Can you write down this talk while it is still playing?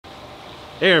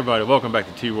Hey everybody, welcome back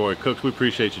to T-Roy Cooks. We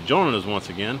appreciate you joining us once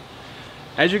again.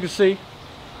 As you can see,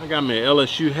 I got my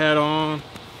LSU hat on,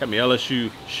 got my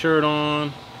LSU shirt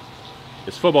on.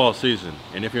 It's football season,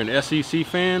 and if you're an SEC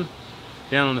fan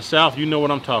down in the South, you know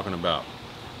what I'm talking about.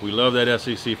 We love that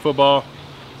SEC football.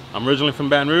 I'm originally from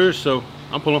Baton Rouge, so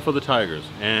I'm pulling for the Tigers.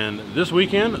 And this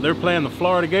weekend, they're playing the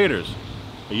Florida Gators.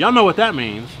 Y'all know what that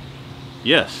means.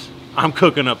 Yes, I'm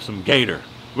cooking up some gator.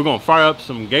 We're gonna fire up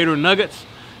some gator nuggets.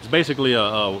 It's basically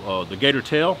the gator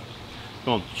tail. We're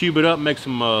gonna cube it up, make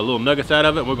some little nuggets out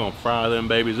of it. We're gonna fry them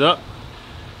babies up.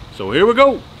 So here we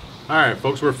go. All right,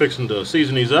 folks, we're fixing to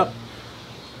season these up.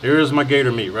 Here's my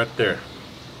gator meat right there.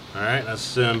 All right, that's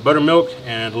some buttermilk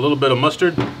and a little bit of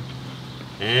mustard.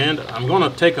 And I'm gonna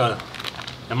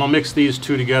mix these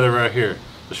two together right here.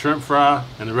 The shrimp fry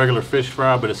and the regular fish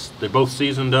fry, but they're both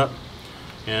seasoned up.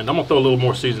 And I'm gonna throw a little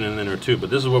more seasoning in there too,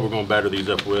 but this is what we're gonna batter these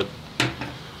up with.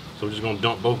 So we're just gonna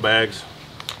dump both bags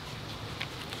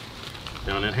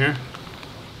down in here.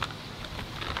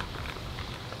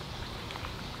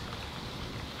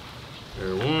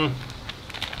 There's one.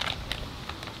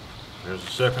 There's the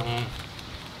second one.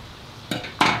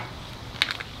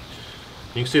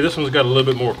 You can see this one's got a little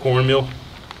bit more cornmeal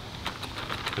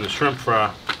than the shrimp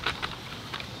fry.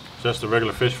 So that's the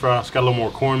regular fish fry. It's got a little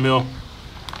more cornmeal.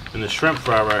 And the shrimp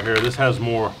fry right here, this has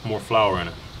more flour in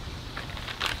it.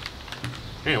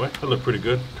 Anyway, that look pretty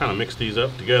good. Kind of mix these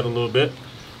up together a little bit.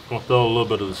 I'm gonna throw a little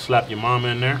bit of the slap your mama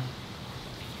in there,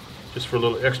 just for a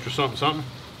little extra something.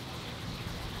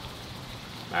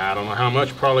 I don't know how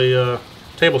much, probably a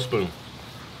tablespoon.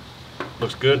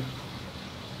 Looks good.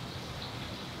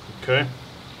 Okay.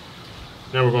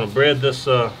 Now we're gonna bread this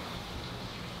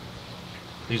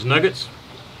these nuggets.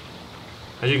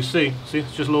 As you can see,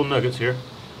 it's just little nuggets here.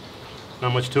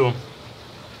 Not much to them.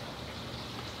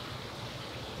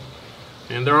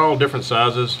 And they're all different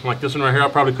sizes. Like this one right here, I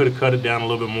probably could have cut it down a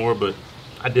little bit more, but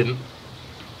I didn't.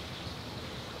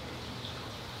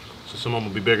 So some of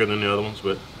them will be bigger than the other ones,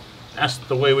 but that's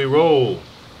the way we roll.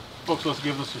 Folks, let's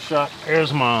give this a shot.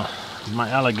 Here's my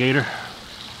alligator.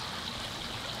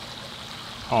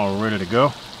 All ready to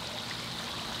go.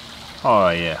 Oh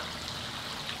yeah.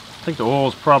 I think the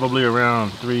oil's probably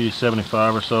around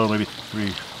 375 or so, maybe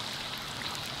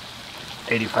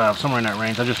 385, somewhere in that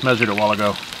range. I just measured it a while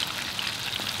ago.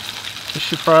 This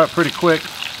should fry up pretty quick.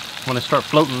 When they start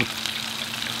floating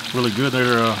really good,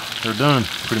 they're done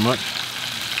pretty much.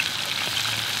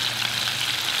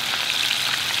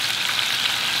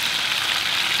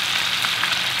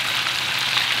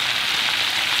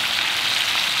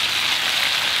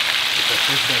 Get that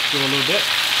fish back through a little bit.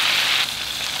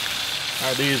 All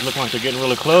right, these look like they're getting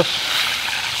really close.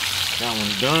 That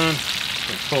one's done.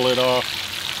 Pull it off.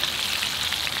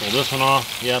 Pull this one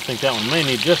off. Yeah, I think that one may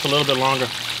need just a little bit longer.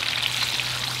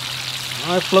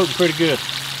 It's floating pretty good. I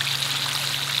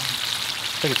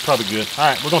think it's probably good. All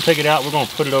right, we're gonna take it out. We're gonna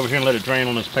put it over here and let it drain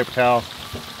on this paper towel.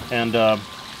 And I'll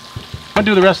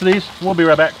do the rest of these. We'll be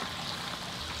right back.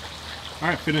 All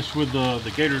right, finished with the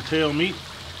gator tail meat.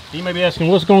 You may be asking,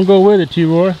 what's gonna go with it,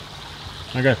 T-Roy?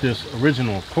 I got this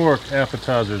original pork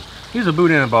appetizers. These are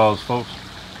Boudin balls, folks.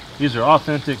 These are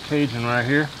authentic Cajun right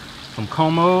here from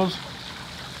Como's.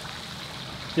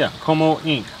 Yeah, Como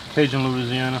Inc. Cajun,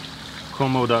 Louisiana.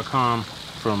 Como.com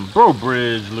from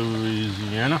Bridge,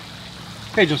 Louisiana.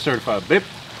 Cajun certified, babe.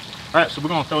 All right, so we're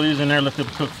gonna throw these in there, let them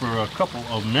cook for a couple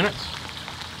of minutes,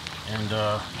 and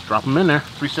drop them in there.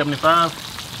 375.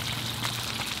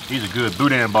 These are good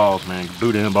Boudin balls, man.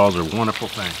 Boudin balls are a wonderful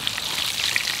thing.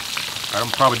 All right, I'm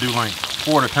gonna probably do like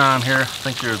 4 at a time here. I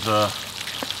think there's oh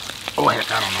heck,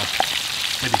 I don't know,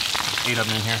 maybe 8 of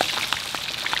them in here.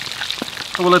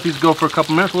 So we'll let these go for a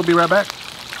couple minutes. We'll be right back.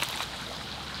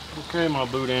 Okay, my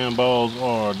Boudin balls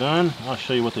are done. I'll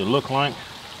show you what they look like.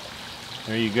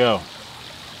 There you go.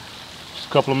 Just a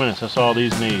couple of minutes, that's all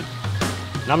these need.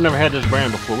 And I've never had this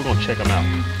brand before. We're gonna check them out.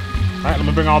 All right, let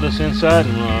me bring all this inside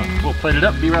and we'll plate it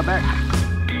up. Be right back.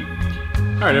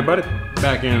 All right, everybody,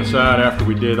 back inside after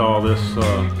we did all this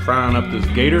frying up this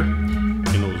gator and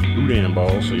those Boudin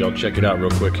balls. So y'all check it out real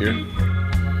quick here.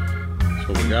 That's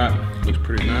what we got. Looks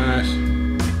pretty nice.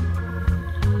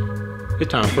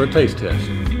 It's time for a taste test.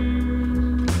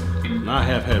 Now, I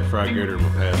have had fried gator in my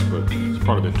past, but it's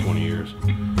probably been 20 years.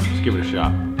 Let's give it a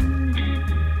shot.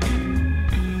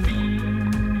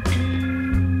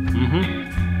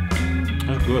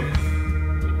 That's good.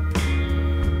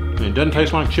 And it doesn't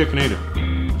taste like chicken either.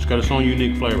 It's got its own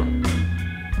unique flavor.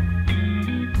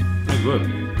 That's good.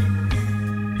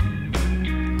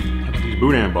 How about these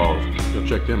Boudin balls? Go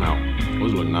check them out.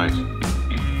 Those look nice.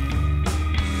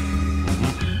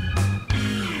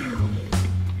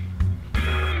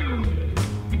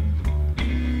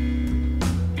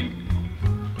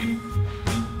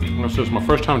 This is my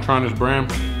first time trying this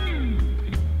brand.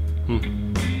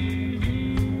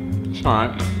 It's all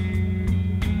right.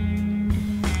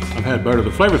 I've had better.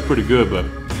 The flavor's pretty good, but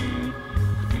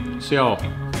see how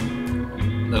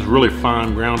that's really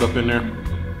fine ground up in there.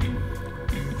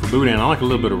 For Boudin, I like a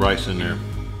little bit of rice in there.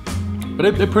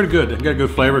 But they're pretty good. They got a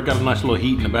good flavor, got a nice little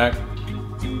heat in the back.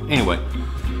 Anyway,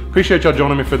 appreciate y'all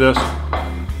joining me for this.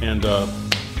 And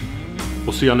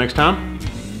we'll see y'all next time.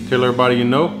 Tell everybody you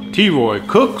know, T-Roy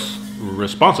cooks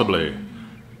responsibly.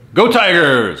 Go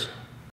Tigers!